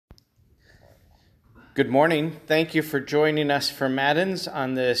Good morning. Thank you for joining us for Matins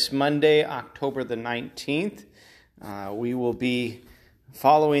on this Monday, October the 19th. We will be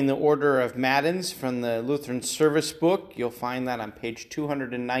following the order of Matins from the Lutheran Service Book. You'll find that on page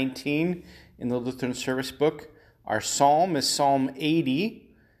 219 in the Lutheran Service Book. Our psalm is Psalm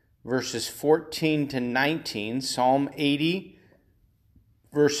 80, verses 14 to 19. Psalm 80,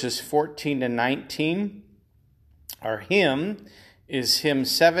 verses 14 to 19. Our hymn is hymn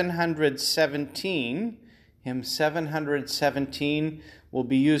 717. Hymn 717 will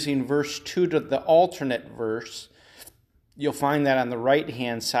be using verse 2 to the alternate verse. You'll find that on the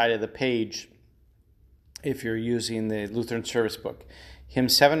right-hand side of the page if you're using the Lutheran Service Book. Hymn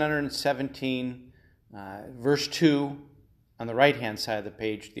 717, verse 2 on the right-hand side of the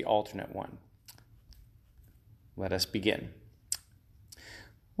page, the alternate one. Let us begin.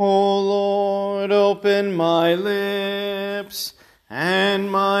 O Lord, open my lips, and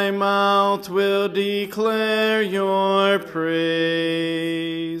my mouth will declare your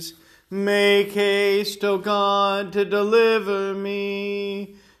praise. Make haste, O God, to deliver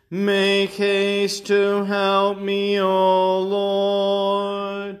me. Make haste to help me, O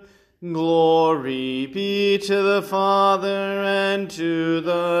Lord. Glory be to the Father, and to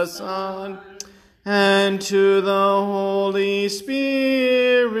the Son, and to the Holy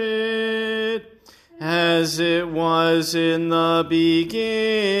Spirit, as it was in the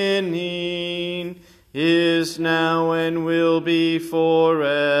beginning, is now, and will be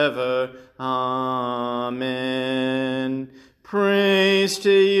forever. Amen. Praise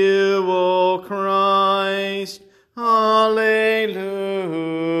to you, O Christ. Alleluia.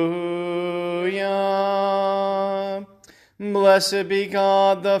 Blessed be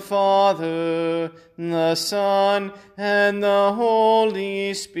God the Father, the Son, and the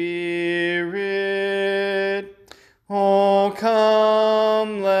Holy Spirit. O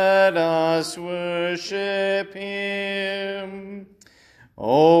come, let us worship him.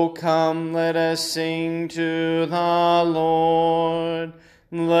 O come, let us sing to the Lord.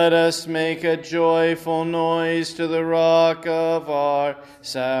 Let us make a joyful noise to the rock of our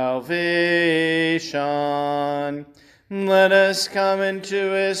salvation. Let us come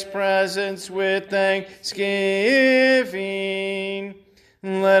into his presence with thanksgiving.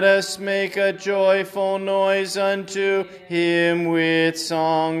 Let us make a joyful noise unto him with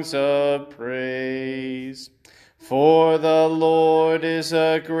songs of praise. For the Lord is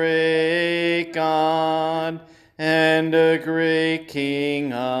a great God, and a great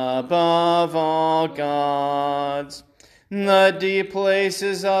King above all gods. The deep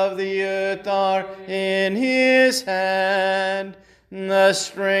places of the earth are in his hand. The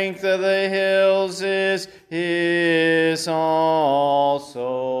strength of the hills is his also.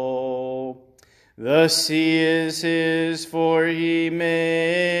 The sea is his, for he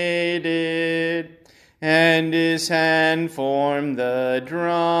made it, and his hand formed the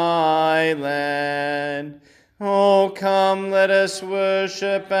dry land. Oh, come, let us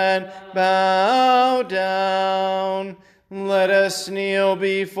worship and bow down. Let us kneel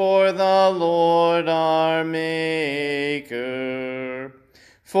before the Lord our Maker.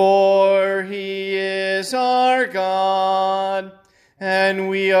 For he is our God, and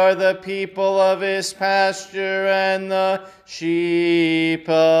we are the people of his pasture and the sheep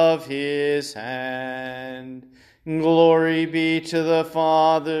of his hand. Glory be to the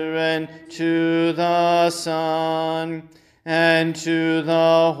Father, and to the Son, and to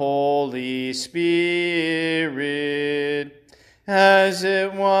the Holy Spirit, as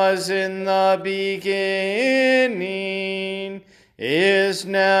it was in the beginning, is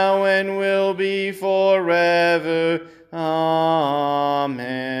now, and will be forever.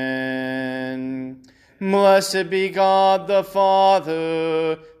 Amen. Blessed be God the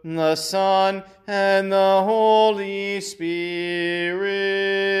Father, the Son, and the Holy Spirit.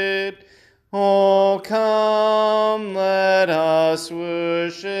 Oh, come, let us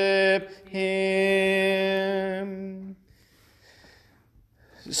worship him.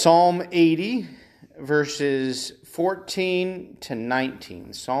 Psalm 80, verses 14 to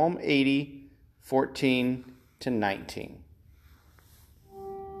 19. Psalm 80, 14 to 19.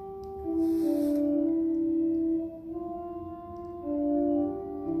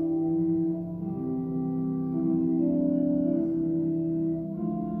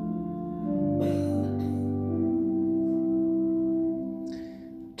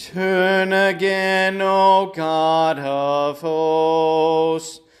 Turn again, O God of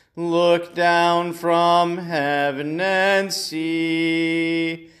hosts, look down from heaven and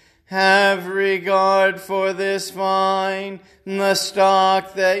see. Have regard for this vine, the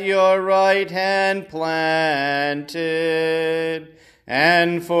stock that your right hand planted,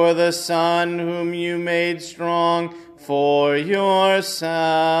 and for the Son whom you made strong for yourself.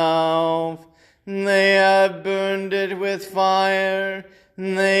 They have burned it with fire,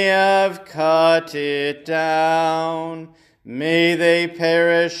 they have cut it down. May they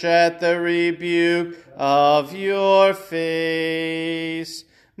perish at the rebuke of your face.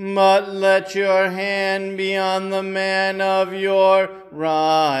 But let your hand be on the man of your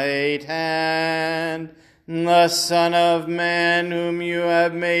right hand, the Son of Man whom you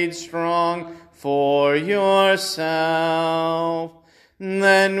have made strong for yourself.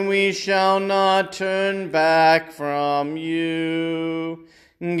 Then we shall not turn back from you.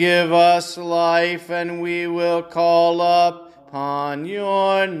 Give us life, and we will call upon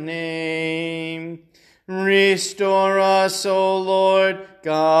your name. Restore us, O Lord,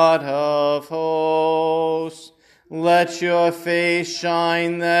 God of hosts. Let your face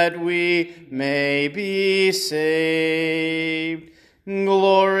shine that we may be saved.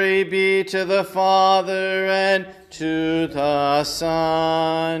 Glory be to the Father, and to the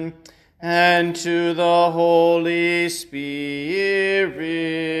Son, and to the Holy Spirit,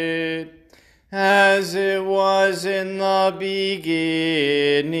 as it was in the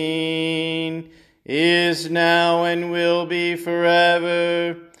beginning, is now, and will be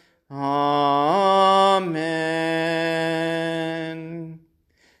forever. Amen.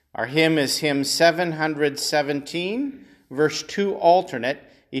 Our hymn is hymn 717, verse 2 alternate,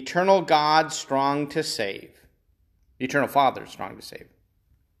 Eternal God strong to save. Eternal Father strong to save.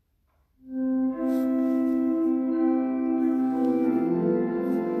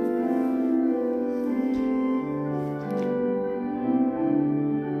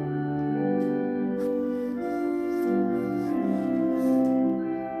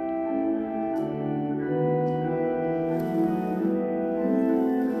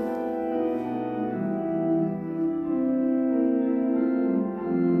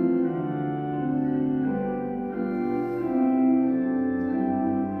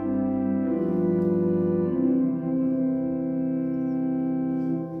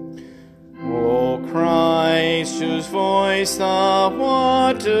 Whose voice the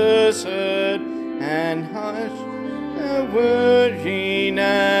waters heard, and hushed the whirring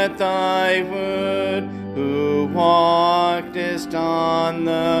at thy word, who walkest on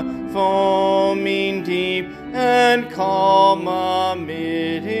the foaming deep, and calm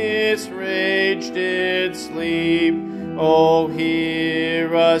amid its rage did sleep. O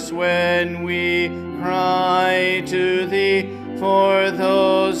hear us when we cry to thee, for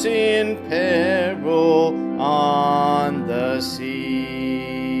those in peril on the sea.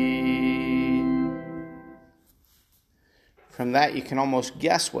 From that, you can almost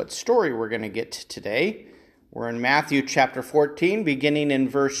guess what story we're going to get to today. We're in Matthew chapter 14, beginning in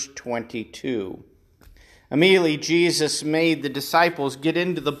verse 22. Immediately, Jesus made the disciples get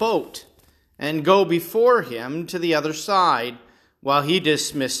into the boat and go before him to the other side, while he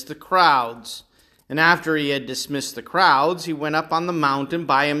dismissed the crowds. And after he had dismissed the crowds, he went up on the mountain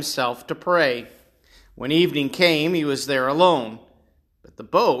by himself to pray. When evening came, he was there alone. But the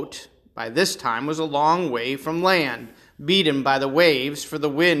boat, by this time, was a long way from land, beaten by the waves, for the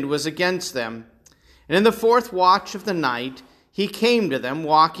wind was against them. And in the fourth watch of the night, he came to them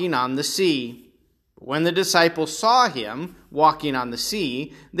walking on the sea. But when the disciples saw him walking on the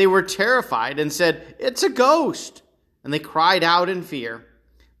sea, they were terrified and said, "It's a ghost!" And they cried out in fear.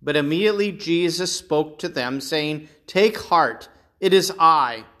 But immediately Jesus spoke to them, saying, "Take heart, it is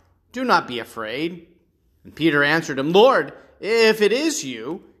I. Do not be afraid." And Peter answered him, "Lord, if it is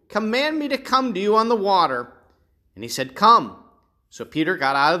you, command me to come to you on the water." And he said, "Come." So Peter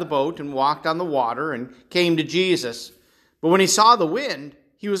got out of the boat and walked on the water and came to Jesus. But when he saw the wind,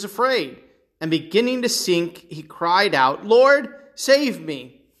 he was afraid. And beginning to sink, he cried out, "Lord, save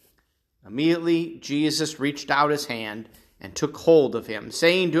me." Immediately Jesus reached out his hand and took hold of him,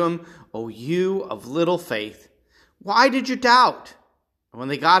 saying to him, "O you of little faith, why did you doubt?" And when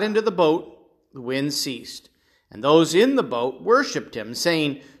they got into the boat, the wind ceased, and those in the boat worshipped him,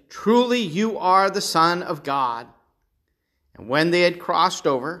 saying, "Truly you are the Son of God." And when they had crossed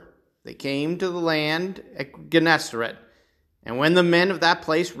over, they came to the land at Gennesaret. And when the men of that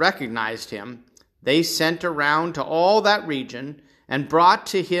place recognized him, they sent around to all that region and brought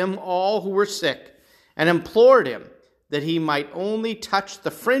to him all who were sick, and implored him that he might only touch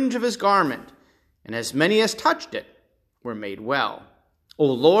the fringe of his garment, and as many as touched it were made well. O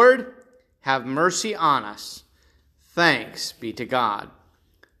Lord, have mercy on us. Thanks be to God.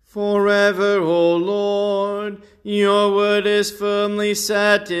 Forever, O Lord, your word is firmly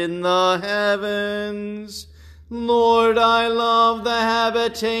set in the heavens. Lord, I love the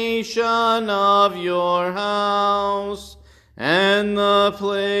habitation of your house, and the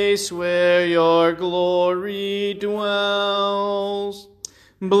place where your glory dwells.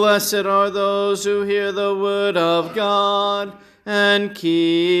 Blessed are those who hear the word of God and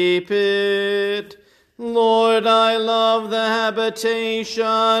keep it. Lord, I love the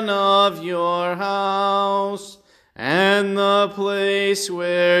habitation of your house, and the place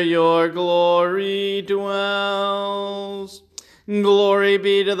where your glory dwells. Glory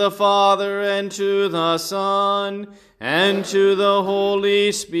be to the Father, and to the Son, and to the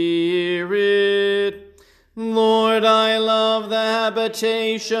Holy Spirit. Lord, I love the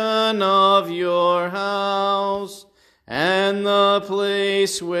habitation of your house, and the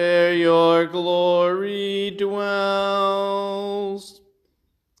place where your glory dwells.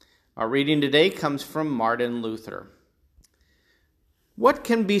 Our reading today comes from Martin Luther. What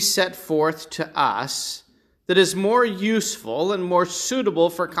can be set forth to us that is more useful and more suitable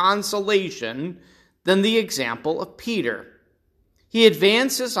for consolation than the example of Peter? He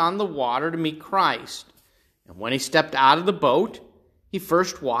advances on the water to meet Christ, and when he stepped out of the boat, he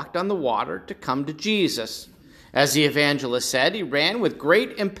first walked on the water to come to Jesus. As the evangelist said, he ran with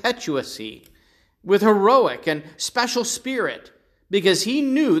great impetuosity, with heroic and special spirit, because he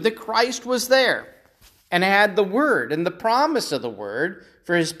knew that Christ was there and had the word and the promise of the word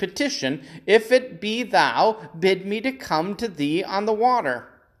for his petition, "If it be thou, bid me to come to thee on the water."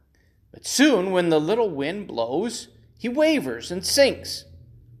 But soon, when the little wind blows, he wavers and sinks.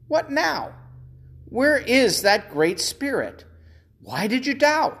 What now? Where is that great spirit? Why did you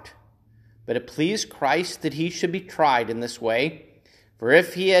doubt? But it pleased Christ that he should be tried in this way. For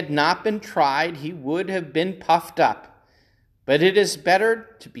if he had not been tried, he would have been puffed up. But it is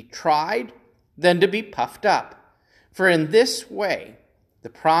better to be tried than to be puffed up. For in this way the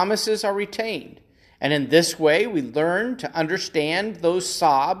promises are retained, and in this way we learn to understand those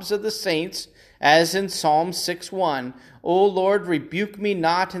sobs of the saints, as in Psalm 6:1, "O Lord, rebuke me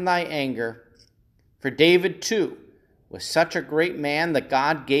not in thy anger." For David, too, was such a great man that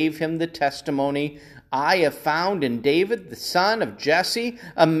God gave him the testimony, "I have found in David, the son of Jesse,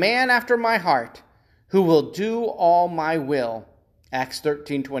 a man after my heart, who will do all my will." Acts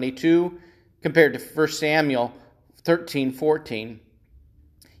 13:22, compared to 1 Samuel 13:14.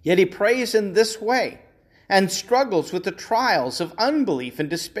 Yet he prays in this way and struggles with the trials of unbelief and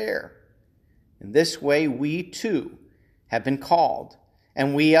despair. In this way we too have been called,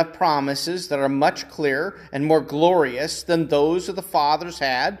 and we have promises that are much clearer and more glorious than those of the fathers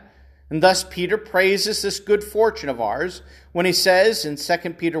had. And thus Peter praises this good fortune of ours when he says in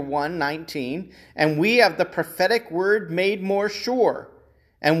 2 Peter 1:19, "And we have the prophetic word made more sure,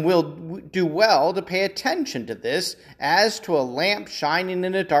 and will do well to pay attention to this as to a lamp shining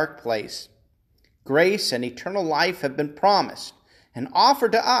in a dark place." Grace and eternal life have been promised and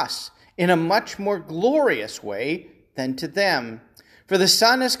offered to us in a much more glorious way than to them. For the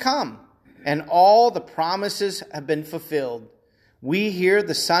Son has come, and all the promises have been fulfilled. We hear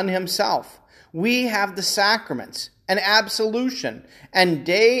the Son himself. We have the sacraments and absolution, and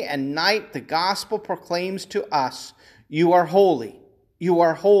day and night the gospel proclaims to us, "You are holy, you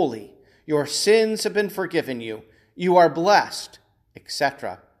are holy, your sins have been forgiven you, you are blessed,"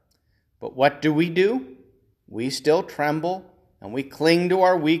 etc. But what do? We still tremble, and we cling to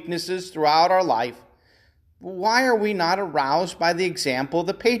our weaknesses throughout our life. Why are we not aroused by the example of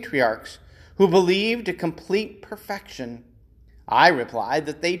the patriarchs, who believed a complete perfection? I replied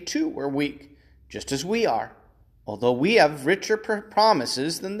that they too were weak, just as we are, although we have richer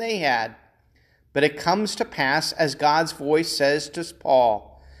promises than they had. But it comes to pass, as God's voice says to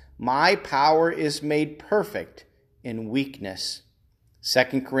Paul, "My power is made perfect in weakness."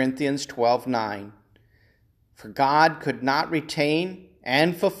 2 Corinthians 12:9. For God could not retain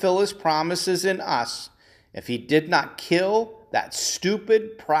and fulfill his promises in us if he did not kill that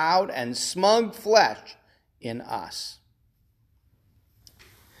stupid, proud, and smug flesh in us.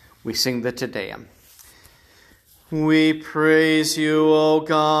 We sing the Te Deum. We praise you, O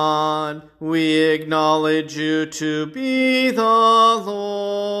God. We acknowledge you to be the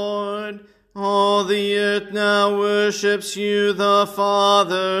Lord. All the earth now worships you, the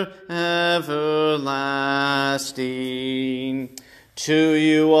Father everlasting. To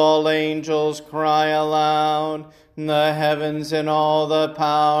you all angels cry aloud, the heavens and all the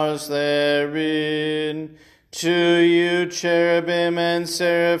powers therein. To you cherubim and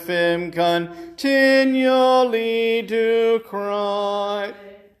seraphim continually do cry,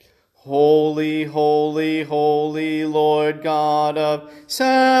 Holy, holy, holy, Lord God of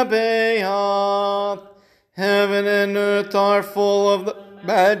Sabaoth. Heaven and earth are full of the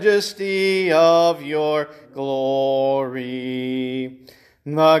majesty of your glory.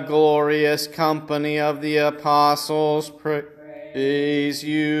 The glorious company of the apostles praise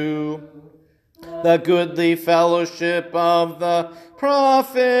you. The goodly fellowship of the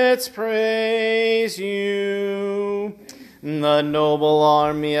prophets praise you. The noble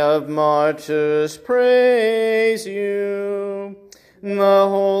army of martyrs praise you. The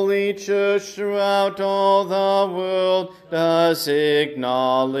holy church throughout all the world does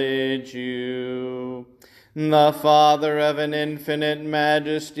acknowledge you. The Father of an infinite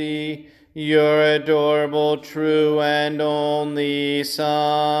majesty, your adorable, true, and only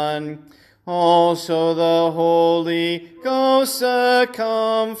Son, also the Holy Ghost, the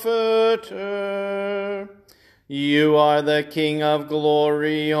Comforter. You are the King of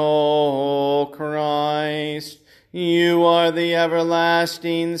glory, O Christ. You are the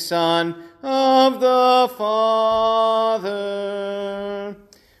everlasting Son of the Father.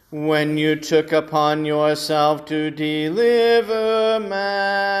 When you took upon yourself to deliver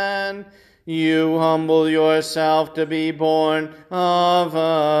man, you humble yourself to be born of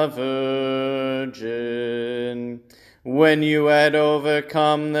a virgin. When you had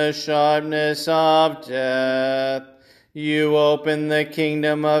overcome the sharpness of death, you opened the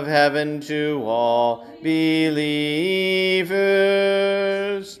kingdom of heaven to all believers.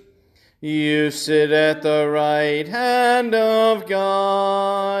 You sit at the right hand of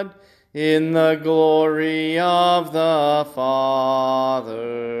God in the glory of the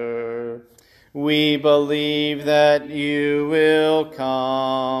Father. We believe that you will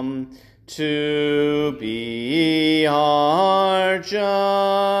come to be our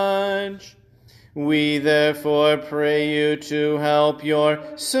judge. We therefore pray you to help your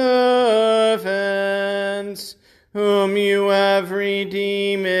servants, whom you have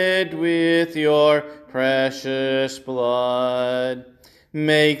redeemed with your precious blood.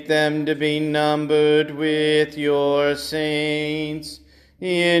 Make them to be numbered with your saints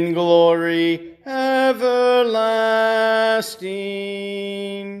in glory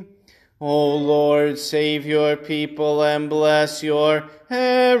everlasting. O Lord, save your people and bless your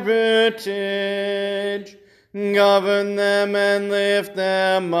heritage. Govern them and lift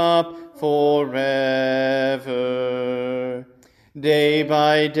them up forever. Day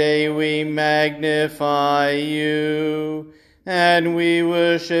by day we magnify you, and we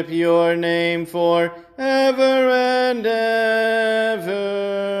worship your name forever and ever.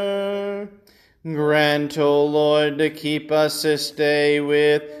 Grant, O Lord, to keep us this day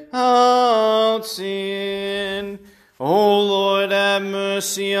without sin. O Lord, have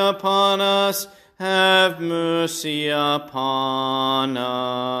mercy upon us. Have mercy upon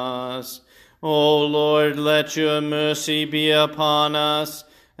us. O Lord, let your mercy be upon us,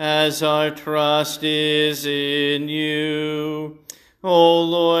 as our trust is in you. O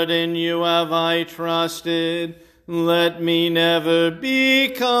Lord, in you have I trusted. Let me never be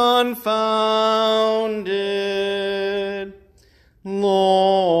confounded.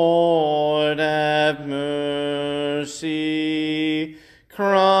 Lord, have mercy.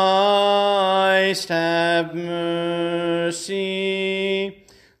 Christ, have mercy.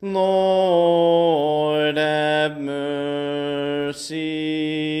 Lord, have mercy.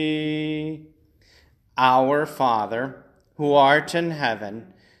 Our Father, who art in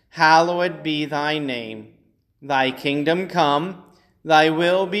heaven, hallowed be thy name. Thy kingdom come, thy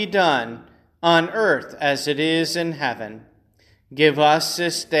will be done, on earth as it is in heaven. Give us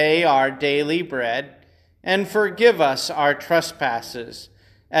this day our daily bread, and forgive us our trespasses,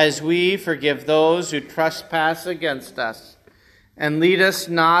 as we forgive those who trespass against us. And lead us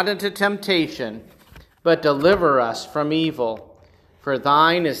not into temptation, but deliver us from evil. For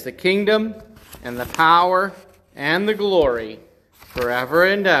thine is the kingdom, and the power, and the glory, forever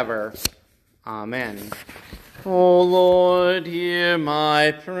and ever. Amen. O Lord, hear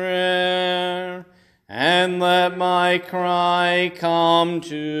my prayer, and let my cry come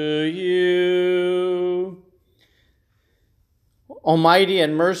to you. Almighty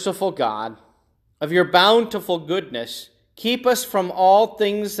and merciful God, of your bountiful goodness, keep us from all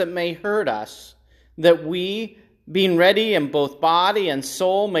things that may hurt us, that we, being ready in both body and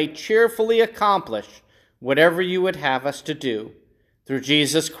soul, may cheerfully accomplish whatever you would have us to do. Through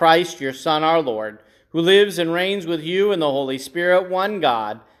Jesus Christ, your Son, our Lord, who lives and reigns with you in the Holy Spirit, one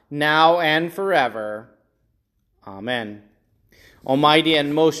God, now and forever. Amen. Almighty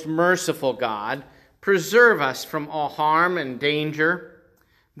and most merciful God, preserve us from all harm and danger,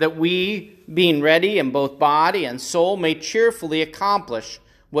 that we, being ready in both body and soul, may cheerfully accomplish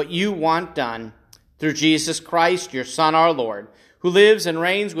what you want done. Through Jesus Christ, your Son, our Lord, who lives and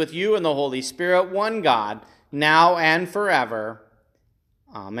reigns with you in the Holy Spirit, one God, now and forever.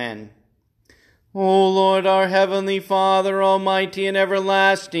 Amen. O Lord, our heavenly Father, almighty and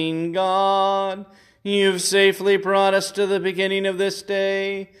everlasting God, you've safely brought us to the beginning of this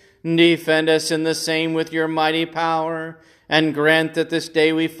day. Defend us in the same with your mighty power, and grant that this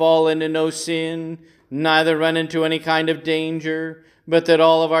day we fall into no sin, neither run into any kind of danger, but that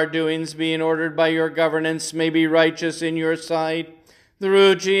all of our doings, being ordered by your governance, may be righteous in your sight.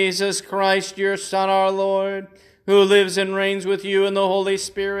 Through Jesus Christ, your Son, our Lord, who lives and reigns with you in the Holy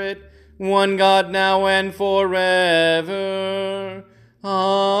Spirit, one God, now and forever. Amen.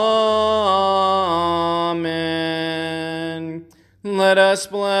 Let us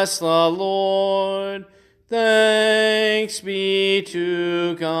bless the Lord. Thanks be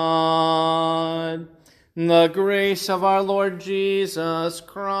to God. The grace of our Lord Jesus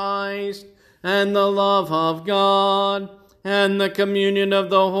Christ, and the love of God, and the communion of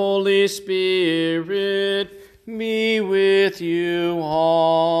the Holy Spirit be with you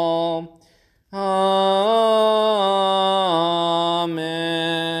all. Amen.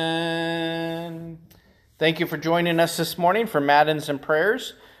 Thank you for joining us this morning for Matins and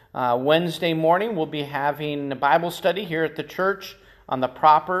Prayers. Wednesday morning we'll be having a Bible study here at the church on the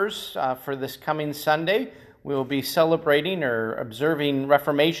Propers for this coming Sunday. We will be celebrating or observing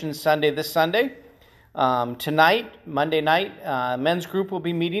Reformation Sunday this Sunday. Tonight, Monday night, men's group will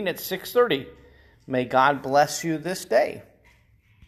be meeting at 6:30. May God bless you this day.